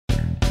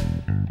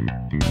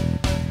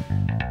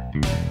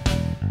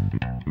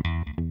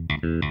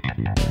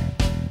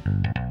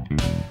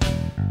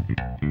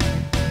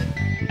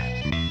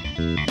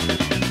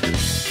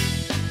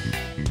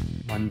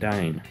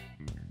Mundane.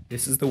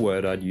 This is the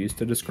word I'd use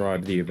to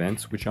describe the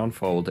events which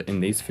unfold in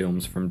these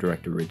films from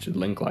director Richard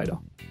Linklater.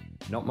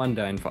 Not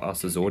mundane for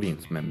us as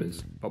audience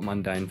members, but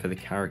mundane for the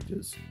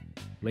characters.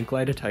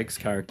 Linklater takes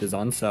characters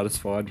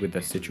unsatisfied with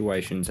their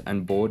situations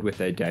and bored with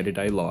their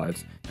day-to-day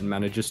lives and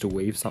manages to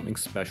weave something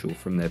special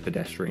from their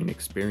pedestrian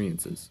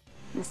experiences.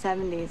 The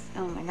 70s,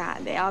 oh my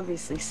God, they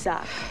obviously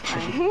suck,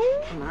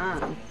 right? Come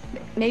on.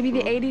 Maybe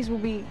the 80s will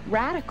be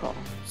radical.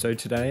 So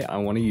today I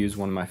want to use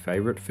one of my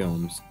favourite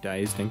films,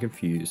 Dazed and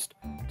Confused,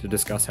 to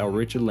discuss how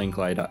Richard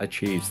Linklater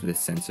achieves this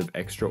sense of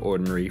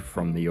extraordinary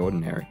from the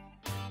ordinary,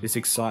 this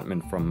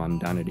excitement from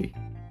mundanity,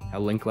 how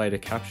Linklater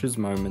captures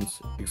moments,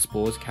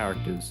 explores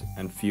characters,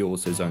 and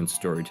fuels his own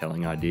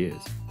storytelling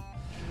ideas.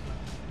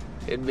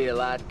 It'd be a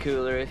lot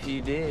cooler if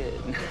you did.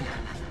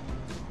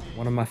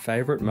 One of my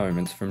favourite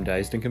moments from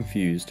Dazed and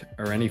Confused,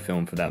 or any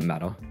film for that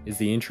matter, is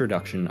the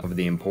introduction of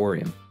the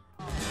Emporium.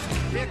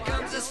 Here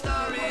comes the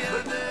story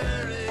of the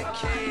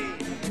hurricane.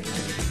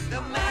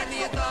 The man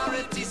the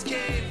authorities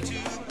came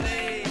to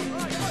play.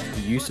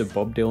 The use of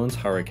Bob Dylan's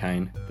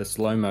Hurricane, the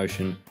slow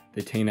motion,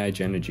 the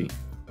teenage energy,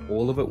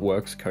 all of it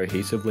works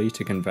cohesively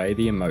to convey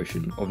the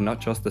emotion of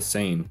not just the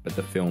scene, but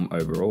the film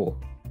overall.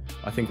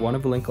 I think one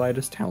of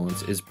Linklater's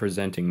talents is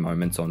presenting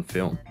moments on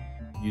film,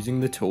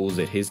 using the tools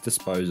at his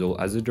disposal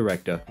as a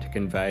director to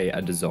convey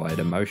a desired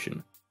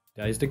emotion.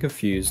 Dazed and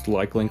Confused,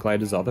 like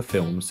Linklater's other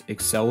films,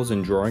 excels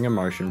in drawing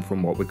emotion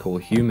from what we call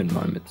human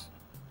moments.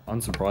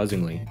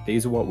 Unsurprisingly,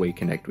 these are what we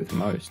connect with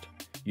most.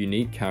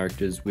 Unique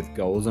characters with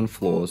goals and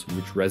flaws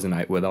which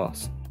resonate with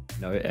us.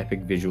 No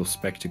epic visual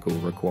spectacle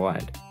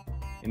required.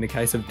 In the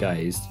case of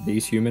Dazed,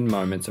 these human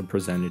moments are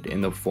presented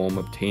in the form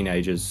of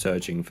teenagers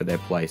searching for their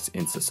place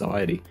in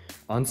society.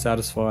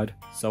 Unsatisfied,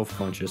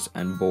 self-conscious,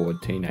 and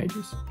bored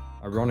teenagers.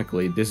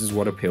 Ironically, this is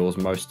what appeals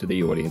most to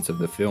the audience of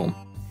the film.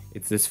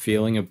 It's this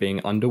feeling of being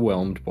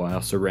underwhelmed by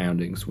our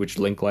surroundings which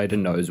Linklater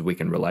knows we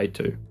can relate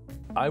to.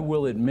 I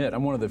will admit,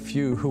 I'm one of the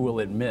few who will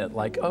admit,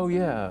 like, oh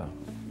yeah,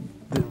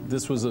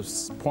 this was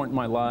a point in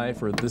my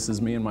life, or this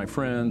is me and my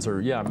friends,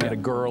 or yeah, I met a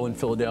girl in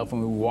Philadelphia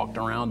and we walked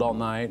around all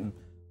night.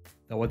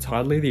 Though it's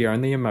hardly the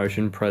only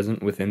emotion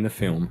present within the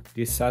film,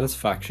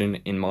 dissatisfaction,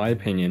 in my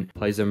opinion,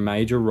 plays a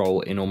major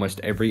role in almost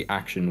every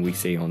action we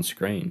see on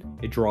screen.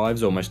 It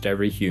drives almost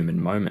every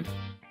human moment.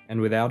 And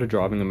without a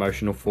driving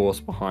emotional force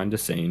behind a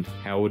scene,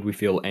 how would we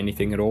feel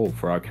anything at all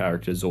for our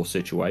characters or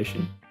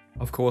situation?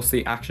 Of course,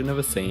 the action of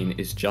a scene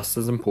is just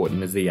as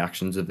important as the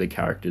actions of the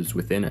characters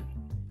within it.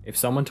 If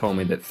someone told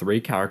me that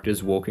 3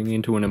 characters walking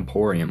into an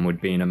emporium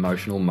would be an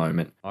emotional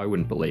moment, I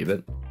wouldn't believe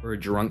it. Or a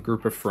drunk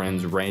group of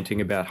friends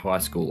ranting about high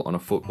school on a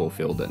football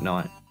field at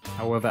night.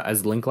 However,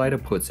 as Linklater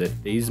puts it,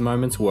 these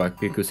moments work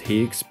because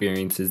he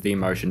experiences the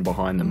emotion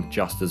behind them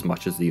just as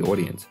much as the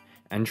audience,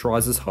 and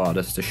tries his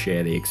hardest to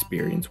share the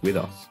experience with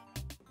us.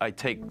 I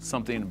take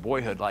something in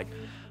boyhood, like,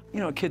 you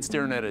know, a kid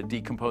staring at a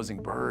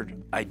decomposing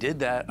bird. I did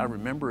that, I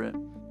remember it.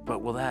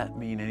 But will that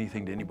mean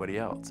anything to anybody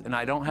else? And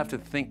I don't have to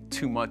think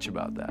too much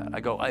about that. I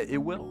go, it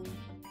will.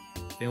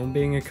 Film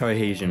being a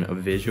cohesion of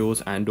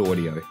visuals and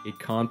audio, it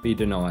can't be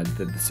denied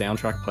that the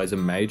soundtrack plays a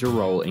major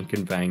role in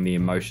conveying the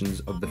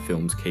emotions of the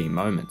film's key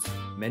moments.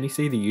 Many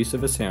see the use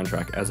of a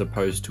soundtrack as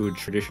opposed to a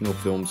traditional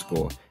film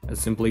score as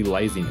simply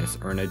laziness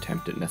or an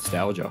attempt at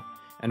nostalgia.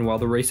 And while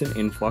the recent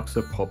influx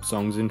of pop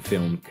songs in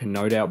film can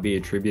no doubt be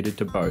attributed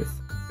to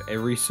both, for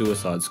every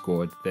Suicide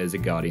Squad, there's a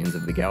Guardians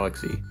of the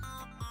Galaxy.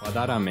 By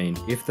that I mean,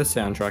 if the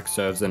soundtrack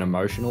serves an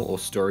emotional or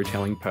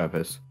storytelling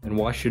purpose, then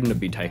why shouldn't it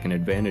be taken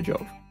advantage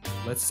of?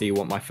 Let's see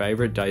what my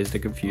favourite Dazed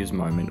and Confused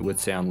moment would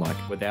sound like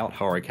without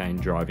Hurricane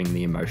driving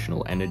the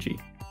emotional energy.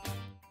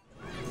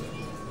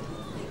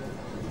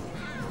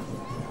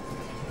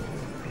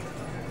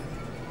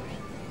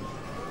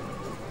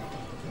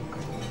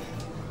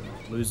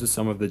 Loses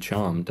some of the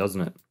charm,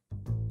 doesn't it?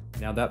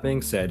 Now that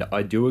being said,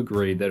 I do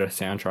agree that a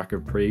soundtrack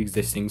of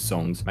pre-existing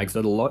songs makes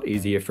it a lot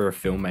easier for a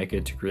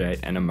filmmaker to create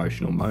an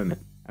emotional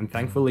moment. And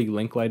thankfully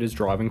Linklater's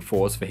driving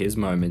force for his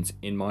moments,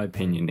 in my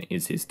opinion,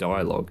 is his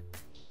dialogue.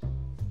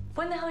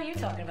 When the hell are you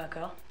talking about,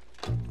 girl?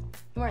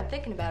 You weren't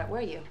thinking about it,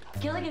 were you?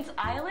 Gilligan's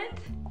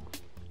Island?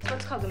 It's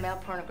what's called a male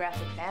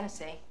pornographic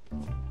fantasy.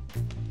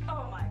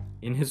 Oh my.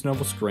 In his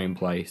novel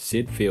screenplay,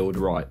 Sid Field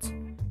writes,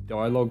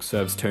 "Dialogue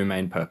serves 2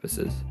 main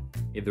purposes.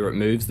 Either it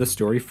moves the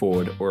story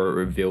forward or it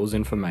reveals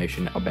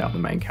information about the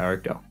main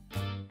character."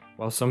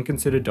 While some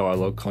consider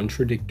dialogue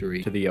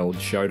contradictory to the old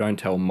show don't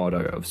tell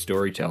motto of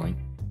storytelling,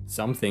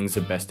 some things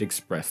are best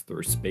expressed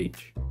through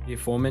speech. The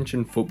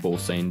aforementioned football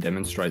scene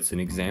demonstrates an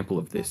example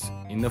of this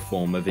in the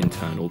form of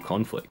internal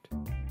conflict.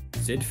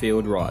 Sid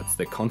Field writes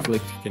that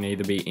conflict can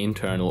either be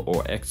internal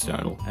or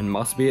external and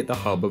must be at the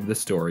hub of the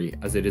story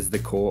as it is the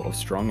core of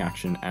strong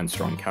action and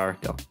strong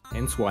character.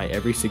 Hence why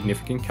every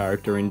significant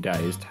character in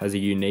Dazed has a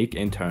unique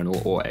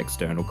internal or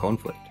external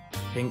conflict.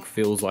 Pink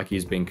feels like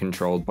he's being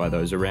controlled by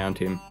those around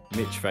him,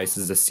 Mitch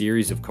faces a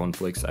series of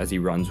conflicts as he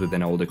runs with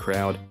an older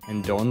crowd,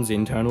 and Don's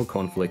internal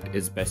conflict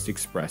is best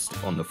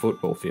expressed on the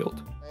football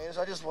field.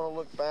 I just want to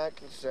look back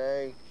and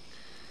say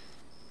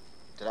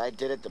that I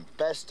did it the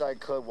best I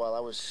could while I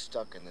was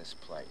stuck in this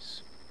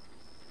place.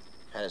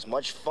 Had as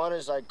much fun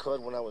as I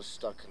could when I was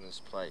stuck in this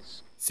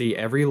place. See,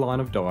 every line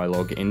of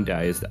dialogue in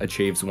Dazed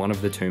achieves one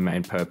of the two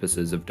main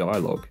purposes of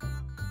dialogue.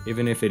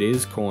 Even if it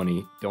is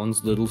corny,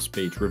 Don's little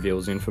speech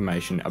reveals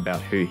information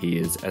about who he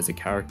is as a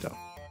character.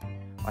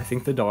 I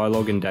think the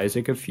dialogue in Dazed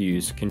and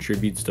Confused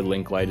contributes to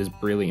Linklater's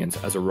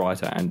brilliance as a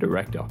writer and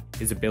director,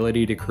 his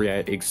ability to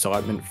create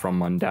excitement from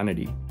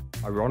mundanity.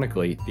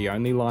 Ironically, the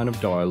only line of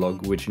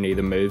dialogue which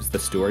neither moves the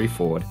story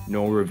forward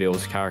nor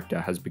reveals character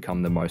has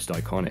become the most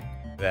iconic.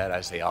 That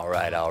I say, all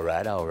right, all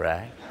right, all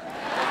right.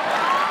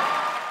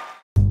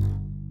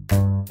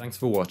 Thanks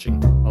for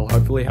watching. I'll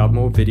hopefully have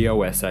more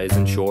video essays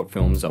and short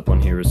films up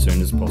on here as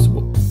soon as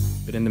possible.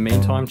 But in the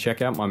meantime,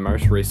 check out my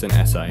most recent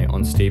essay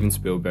on Steven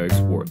Spielberg's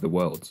War of the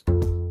Worlds.